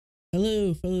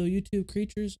Hello, fellow YouTube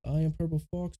creatures. I am Purple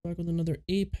Fox back with another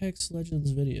Apex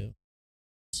Legends video.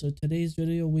 So today's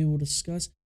video we will discuss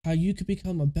how you could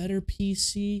become a better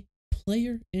PC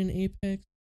player in Apex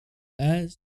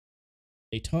as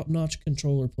a top-notch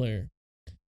controller player.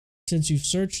 Since you've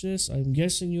searched this, I'm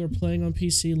guessing you are playing on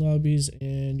PC lobbies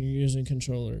and you're using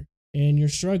controller. And you're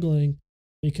struggling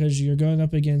because you're going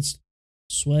up against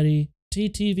sweaty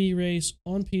TTV race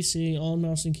on PC, on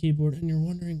mouse and keyboard, and you're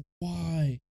wondering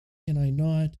why can I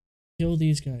not kill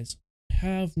these guys?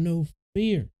 Have no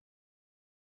fear.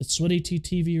 The sweaty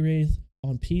TTV Wraith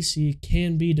on PC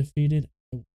can be defeated.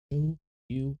 I will show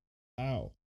you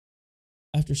how.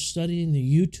 After studying the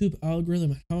YouTube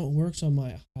algorithm and how it works on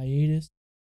my hiatus,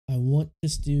 I want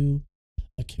to do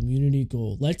a community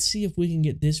goal. Let's see if we can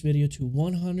get this video to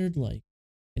 100 likes.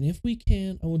 And if we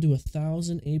can, I will do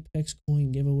 1,000 Apex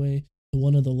coin giveaway to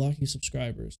one of the lucky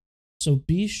subscribers. So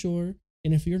be sure,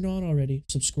 and if you're not already,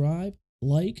 subscribe,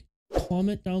 like,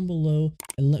 comment down below,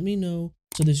 and let me know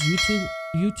so this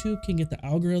YouTube can get the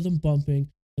algorithm bumping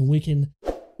and we can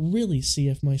really see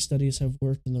if my studies have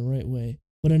worked in the right way.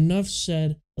 But enough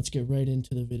said, let's get right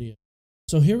into the video.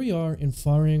 So here we are in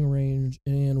firing range,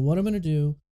 and what I'm going to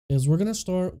do is we're going to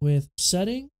start with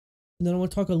setting, and then I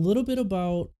want to talk a little bit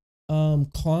about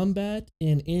combat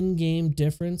and in-game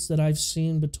difference that I've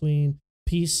seen between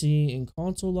PC and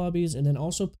console lobbies, and then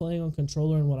also playing on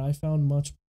controller and what I found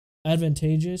much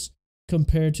advantageous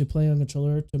compared to playing on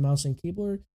controller to mouse and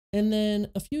keyboard, and then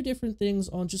a few different things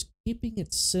on just keeping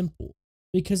it simple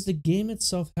because the game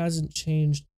itself hasn't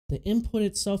changed. The input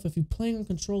itself, if you're playing on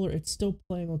controller, it's still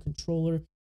playing on controller.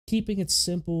 Keeping it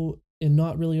simple and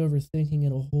not really overthinking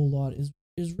it a whole lot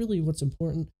is really what's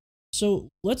important. So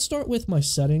let's start with my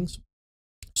settings.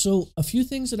 So a few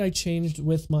things that I changed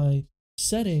with my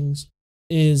settings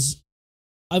is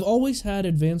I've always had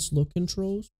advanced look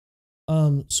controls.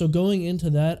 So going into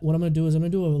that, what I'm going to do is I'm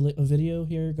going to do a video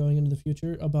here going into the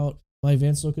future about my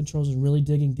advanced look controls and really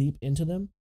digging deep into them.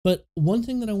 But one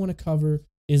thing that I want to cover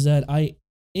is that I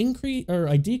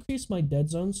decrease my dead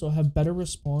zone, so I have better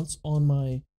response on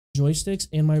my joysticks,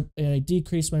 and I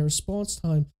decrease my response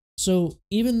time. So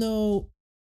even though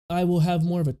I will have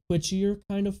more of a twitchier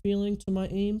kind of feeling to my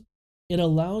aim, it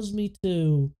allows me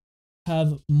to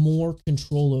have more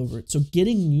control over it. So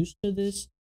getting used to this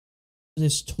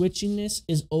twitchiness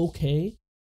is okay.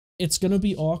 It's going to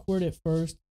be awkward at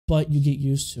first, but you get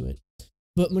used to it.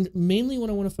 But mainly what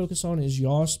I want to focus on is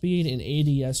yaw speed and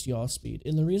ADS yaw speed.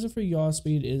 And the reason for yaw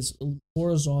speed is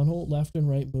horizontal left and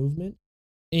right movement.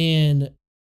 And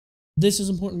this is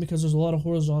important because there's a lot of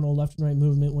horizontal left and right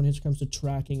movement when it comes to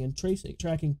tracking and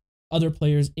tracking other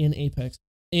players in Apex.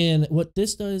 And what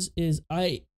this does is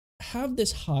I have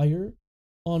this higher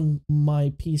on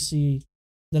my PC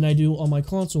than I do on my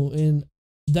console. And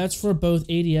that's for both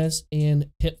ADS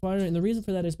and hipfire. And the reason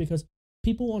for that is because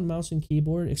people on mouse and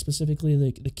keyboard, specifically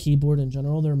the keyboard in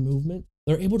general, their movement,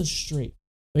 they're able to strafe.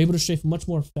 They're able to strafe much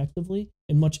more effectively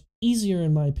and much easier,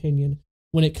 in my opinion,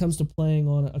 when it comes to playing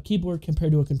on a keyboard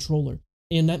compared to a controller.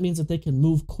 And that means that they can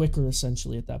move quicker,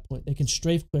 essentially, at that point. They can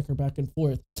strafe quicker back and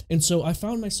forth. And so I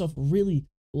found myself really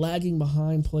lagging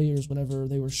behind players whenever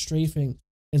they were strafing.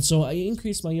 And so I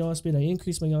increased my yaw speed.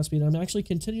 I'm actually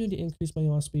continuing to increase my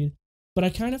yaw speed. But I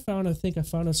think I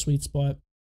found a sweet spot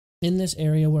in this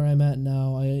area where I'm at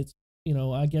now.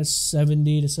 I guess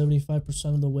 70 to 75%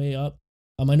 of the way up.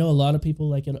 I know a lot of people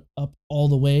like it up all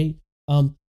the way.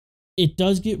 It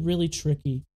does get really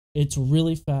tricky. It's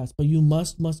really fast, but you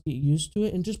must get used to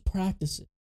it and just practice it.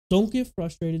 Don't get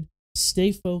frustrated.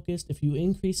 Stay focused. If you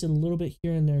increase it a little bit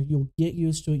here and there, you'll get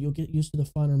used to it. You'll get used to the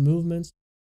finer movements,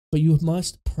 but you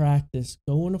must practice.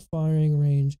 Go in a firing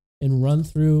range and run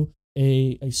through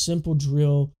a simple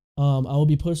drill. I will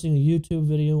be posting a YouTube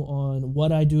video on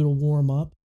what I do to warm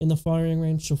up in the firing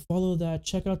range. So follow that,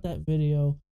 check out that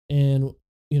video, and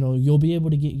you'll be able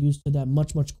to get used to that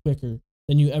much quicker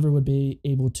than you ever would be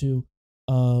able to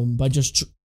by just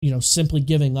simply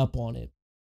giving up on it.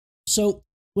 So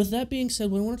with that being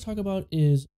said, what I want to talk about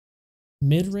is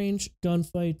mid-range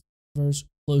gunfights versus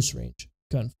close-range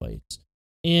gunfights.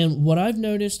 And what I've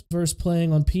noticed versus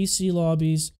playing on PC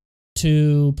lobbies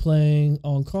to playing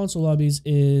on console lobbies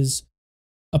is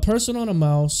a person on a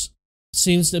mouse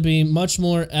seems to be much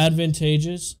more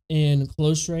advantageous in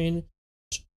close range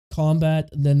combat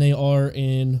than they are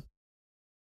in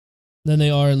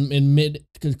mid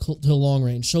to long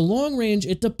range. So long range,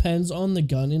 it depends on the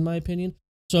gun, in my opinion.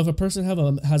 So if a person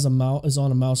is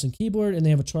on a mouse and keyboard and they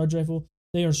have a charge rifle,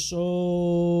 they are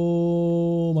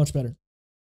so much better.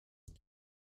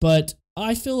 But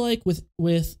I feel like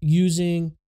with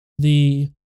using the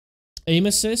aim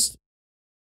assist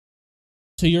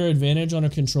to your advantage on a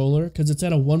controller because it's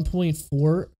at a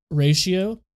 1.4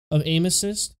 ratio of aim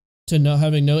assist to not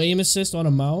having no aim assist on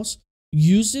a mouse.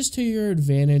 Use this to your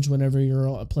advantage whenever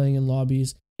you're playing in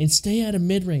lobbies and stay at a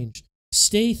mid-range.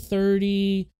 Stay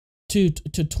 30 to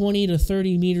 20 to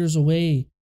 30 meters away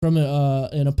from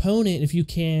an opponent if you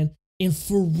can, and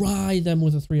fry them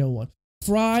with a 301.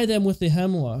 Fry them with the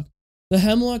Hemlock. The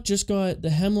Hemlock just got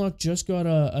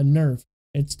a nerf.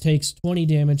 It takes 20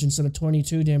 damage instead of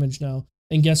 22 damage now.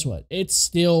 And guess what? It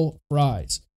still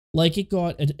fries. Like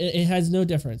it has no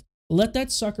difference. Let that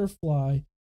sucker fly.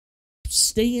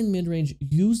 Stay in mid-range.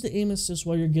 Use the aim assist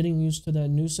while you're getting used to that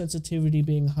new sensitivity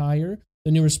being higher,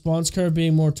 the new response curve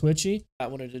being more twitchy. I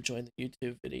wanted to join the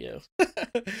YouTube video.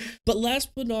 But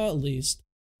last but not least,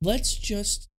 let's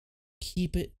just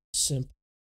keep it simple.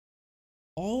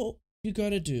 All you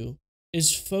gotta do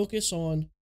is focus on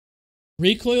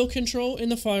recoil control in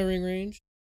the firing range,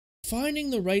 finding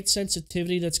the right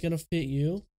sensitivity that's going to fit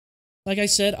you. Like I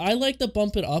said, I like to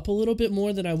bump it up a little bit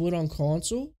more than I would on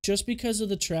console, just because of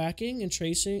the tracking and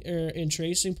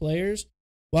tracing players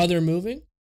while they're moving.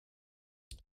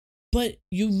 But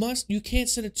you can't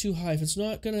set it too high. If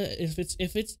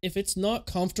it's not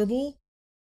comfortable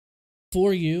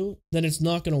for you, then it's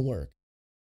not gonna work.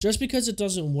 Just because it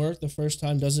doesn't work the first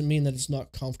time doesn't mean that it's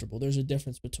not comfortable. There's a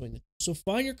difference between the two. So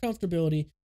find your comfortability,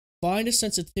 find a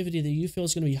sensitivity that you feel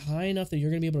is going to be high enough that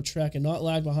you're going to be able to track and not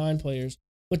lag behind players,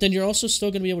 but then you're also still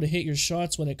going to be able to hit your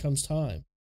shots when it comes time.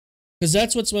 Because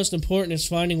that's what's most important, is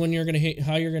finding when you're going to hit,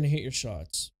 how you're going to hit your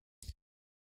shots.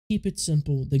 Keep it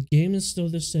simple. The game is still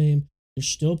the same. You're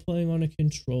still playing on a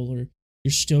controller.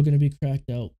 You're still going to be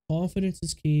cracked out. Confidence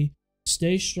is key.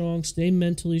 Stay strong, stay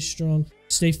mentally strong,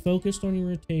 stay focused on your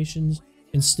rotations,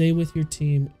 and stay with your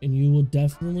team, and you will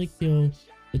definitely kill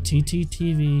the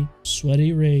TTTV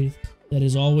sweaty Wraith that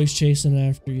is always chasing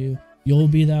after you. You'll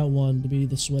be that one to be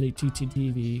the sweaty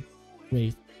TTTV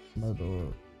Wraith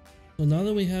murderer. So now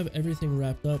that we have everything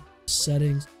wrapped up,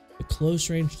 settings, the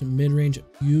close range to mid-range,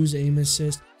 use aim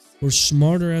assist, we're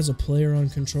smarter as a player on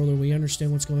controller, we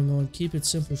understand what's going on, keep it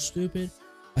simple, stupid.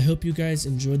 I hope you guys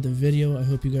enjoyed the video. I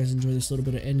hope you guys enjoyed this little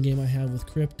bit of endgame I have with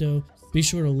crypto. Be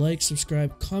sure to like,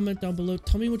 subscribe, comment down below.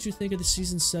 Tell me what you think of the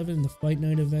Season 7, the Fight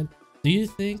Night event. Do you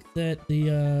think that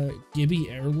the Gibby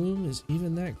heirloom is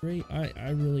even that great?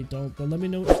 I really don't. But let me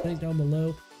know what you think down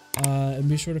below. And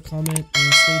be sure to comment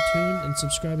and stay tuned and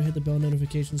subscribe and hit the bell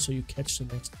notification so you catch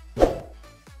the next video.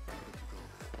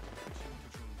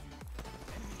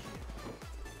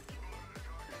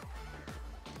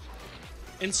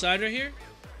 Inside right here?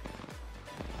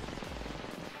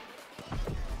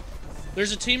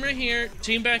 There's a team right here,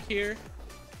 team back here.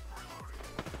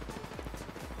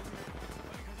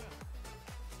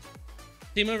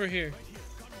 Team over here.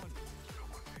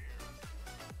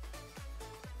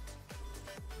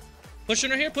 Pushing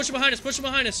right here, pushing behind us, pushing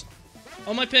behind us.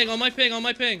 On my ping, on my ping, on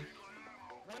my ping.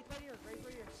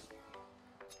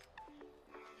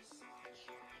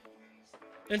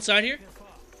 Inside here.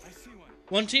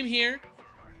 One team here.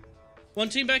 One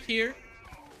team back here.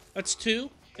 That's two.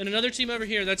 And another team over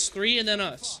here. That's three, and then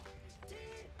us.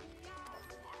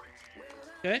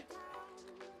 Okay?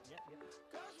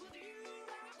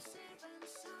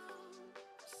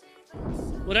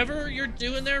 Whatever you're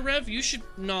doing there, Rev, you should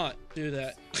not do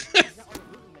that.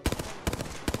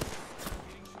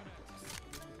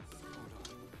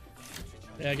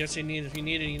 Yeah, I guess you need it. If you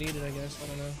need it, you need it, I guess. I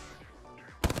don't know.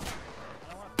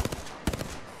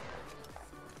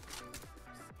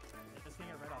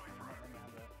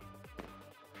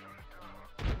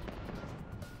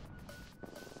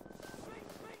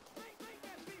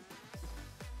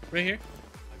 Right here?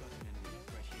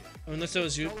 Oh, unless that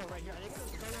was you.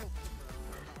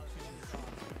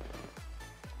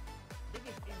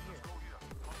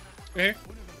 Right here.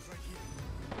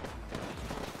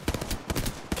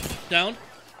 Down.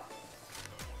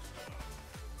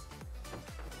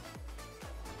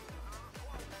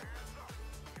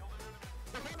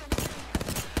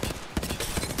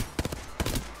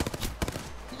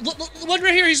 One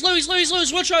right here. He's low. He's low. He's low.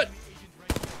 He's one shot.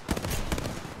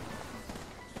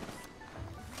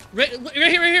 Right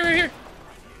here, right here, right here.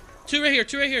 Two right here,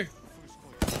 two right here.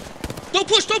 Don't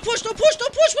push, don't push, don't push,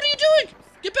 don't push. What are you doing?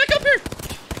 Get back up here.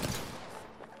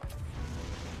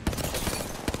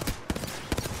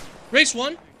 Race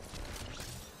one.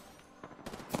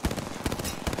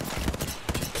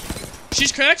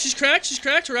 She's cracked, she's cracked, she's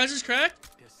cracked. Horizon's cracked.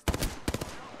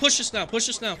 Push this now, push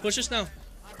this now, push this now.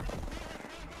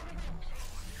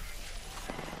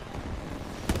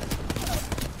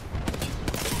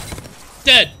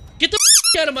 Dead. Get the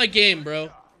out of my game,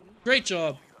 bro. Great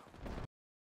job.